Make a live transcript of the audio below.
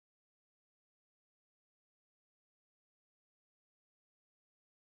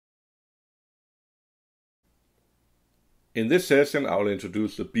In this session, I will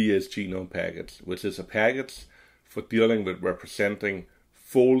introduce the BSgenome package, which is a package for dealing with representing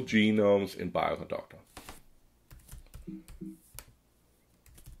full genomes in bioconductor.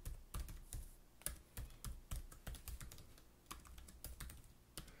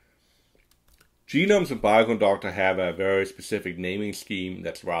 Genomes in bioconductor have a very specific naming scheme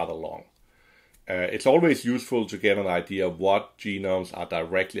that's rather long. It's always useful to get an idea of what genomes are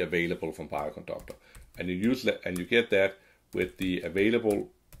directly available from bioconductor, and you get that with the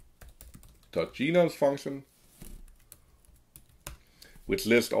available.genomes function, which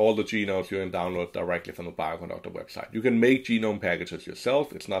lists all the genomes you can download directly from the bioconductor website. You can make genome packages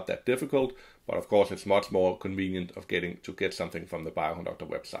yourself. It's not that difficult, but of course it's much more convenient to get something from the bioconductor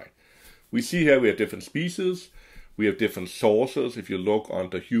website. We see here we have different species, we have different sources. If you look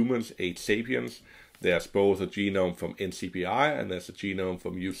under humans, 8 sapiens, there's both a genome from NCBI and there's a genome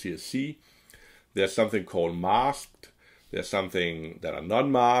from UCSC. There's something called masked, there's something that are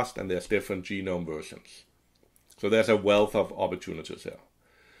non-masked, and there's different genome versions. So there's a wealth of opportunities here.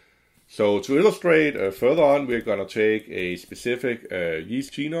 So to illustrate further on, we're going to take a specific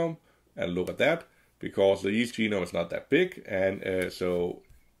yeast genome and look at that, because the yeast genome is not that big, and so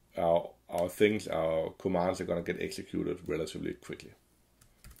our commands are going to get executed relatively quickly.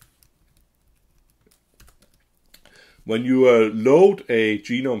 When you load a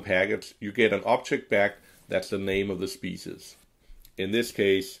genome package, you get an object back that's the name of the species. In this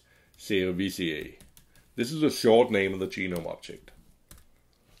case, Cerevisiae. This is a short name of the genome object.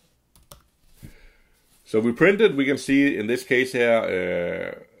 So we printed, we can see in this case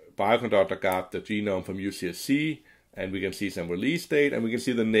here, bioconductor got the genome from UCSC, and we can see some release date, and we can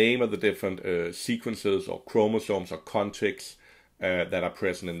see the name of the different sequences or chromosomes or contigs that are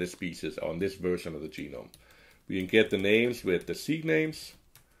present in this species or in this version of the genome. We can get the names with the seq names,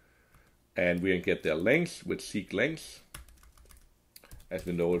 and we can get their lengths with seq lengths, as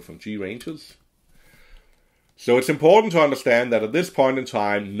we know it from G ranges. So it's important to understand that at this point in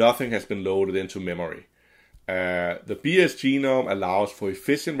time, nothing has been loaded into memory. The BSgenome allows for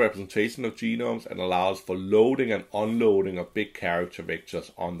efficient representation of genomes and allows for loading and unloading of big character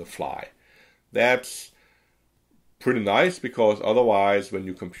vectors on the fly. That's pretty nice, because otherwise when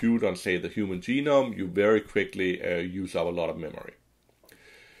you compute on, say, the human genome, you very quickly use up a lot of memory.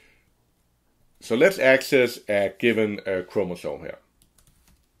 So let's access a given chromosome here.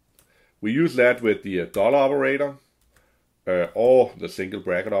 We use that with the dollar operator or the single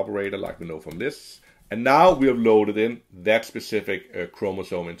bracket operator like we know from lists. And now we have loaded in that specific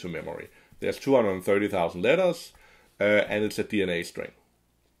chromosome into memory. There's 230,000 letters, and it's a DNA string.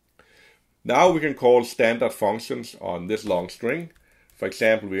 Now we can call standard functions on this long string. For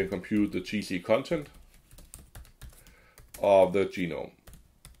example, we can compute the GC content of the genome.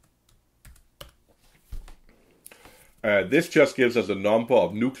 This just gives us a number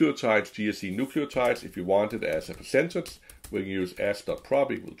of nucleotides, GSC nucleotides. If you want it as a percentage, we can use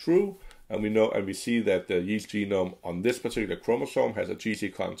s.prop equal true. And we see that the yeast genome on this particular chromosome has a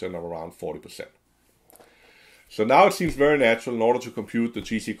GC content of around 40%. So now it seems very natural, in order to compute the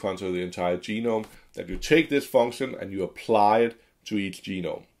GC content of the entire genome, that you take this function and you apply it to each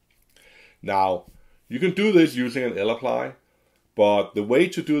genome. Now, you can do this using an lapply, but the way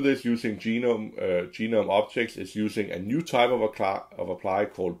to do this using genome objects is using a new type of apply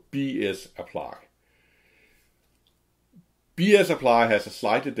called BSapply. BSapply has a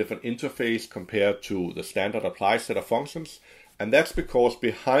slightly different interface compared to the standard apply set of functions, and that's because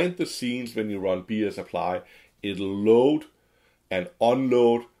behind the scenes when you run BSapply, it'll load and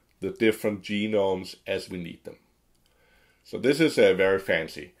unload the different genomes as we need them. So this is very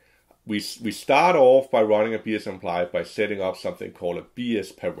fancy. We start off by running a BSapply by setting up something called a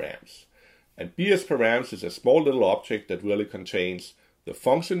BSparams. And BSparams is a small little object that really contains the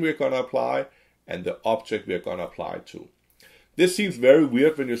function we're going to apply and the object we're going to apply to. This seems very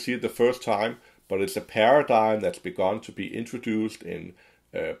weird when you see it the first time, but it's a paradigm that's begun to be introduced in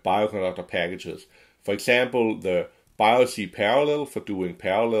bioconductor packages. For example, the BioC parallel for doing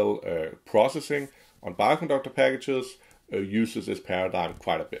parallel processing on bioconductor packages uses this paradigm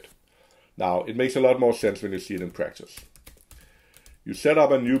quite a bit. Now, it makes a lot more sense when you see it in practice. You set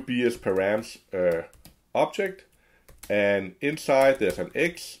up a new BSparams object, and inside there's an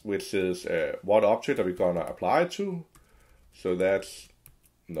X, which is what object are we going to apply it to. So that's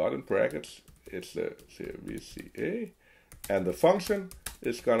not in brackets, it's the CVCA, and the function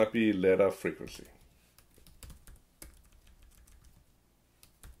is going to be letter frequency.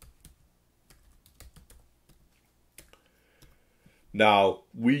 Now,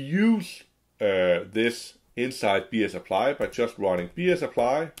 we use this inside BSapply by just running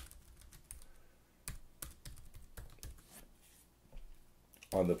BSapply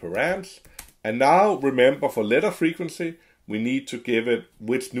on the params. And now remember, for letter frequency, we need to give it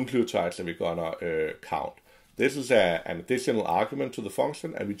which nucleotides are we gonna count. This is an additional argument to the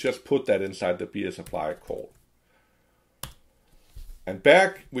function, and we just put that inside the BSapply call. And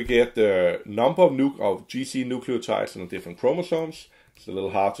back we get the number of GC nucleotides in the different chromosomes. It's a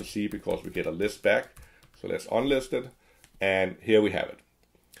little hard to see because we get a list back. So let's unlist it. And here we have it.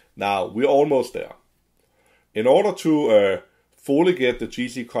 Now we're almost there. In order to fully get the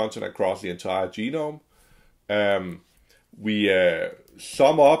GC content across the entire genome, we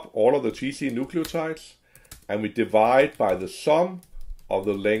sum up all of the GC nucleotides and we divide by the sum of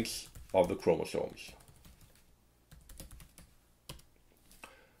the lengths of the chromosomes.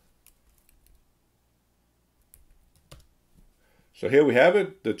 So here we have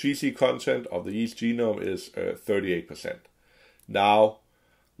it. The GC content of the yeast genome is 38%. Now,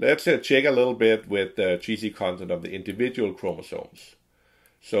 let's check a little bit with the GC content of the individual chromosomes.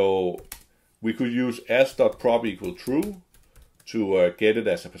 So we could use s.prob equal true to get it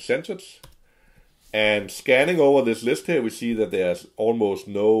as a percentage. And scanning over this list here, we see that there's almost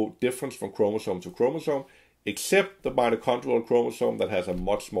no difference from chromosome to chromosome, except the mitochondrial chromosome that has a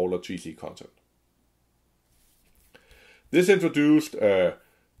much smaller GC content. This introduced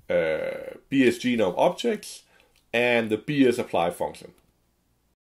BSgenome objects and the BSapply function.